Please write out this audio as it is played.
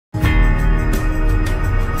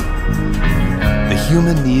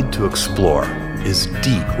human need to explore is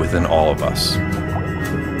deep within all of us.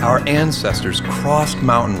 Our ancestors crossed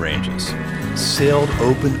mountain ranges, sailed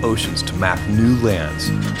open oceans to map new lands,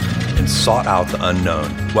 and sought out the unknown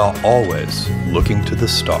while always looking to the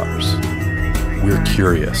stars. We're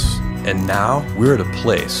curious, and now we're at a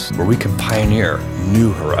place where we can pioneer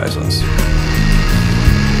new horizons.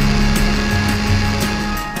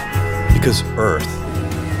 Because Earth,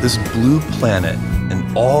 this blue planet and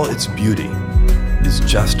all its beauty, is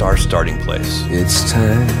just our starting place. It's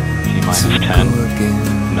time T-minus to 10, go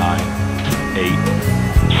again. 9, 8,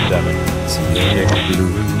 7, 6,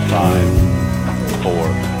 5, 4.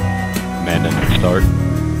 Amanda, start.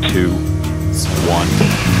 2, 1.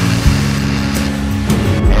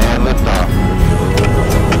 And lift off.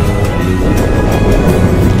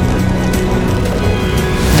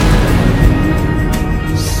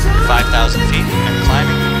 5,000 feet and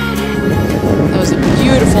climbing. That was a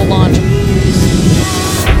beautiful launch.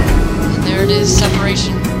 And there it is,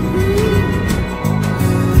 separation.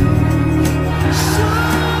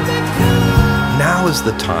 Now is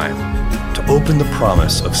the time to open the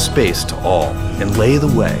promise of space to all and lay the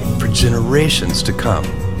way for generations to come.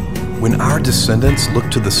 When our descendants look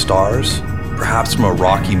to the stars, perhaps from a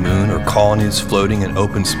rocky moon or colonies floating in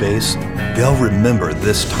open space, they'll remember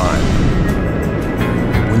this time.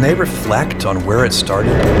 When they reflect on where it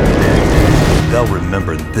started, they'll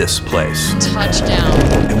remember this place. Touchdown.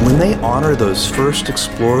 And when they honor those first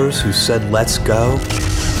explorers who said, "Let's go,"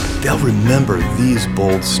 they'll remember these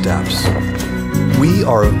bold steps. We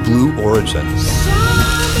are of blue origin,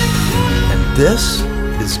 and this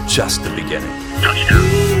is just the beginning.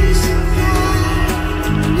 Touchdown.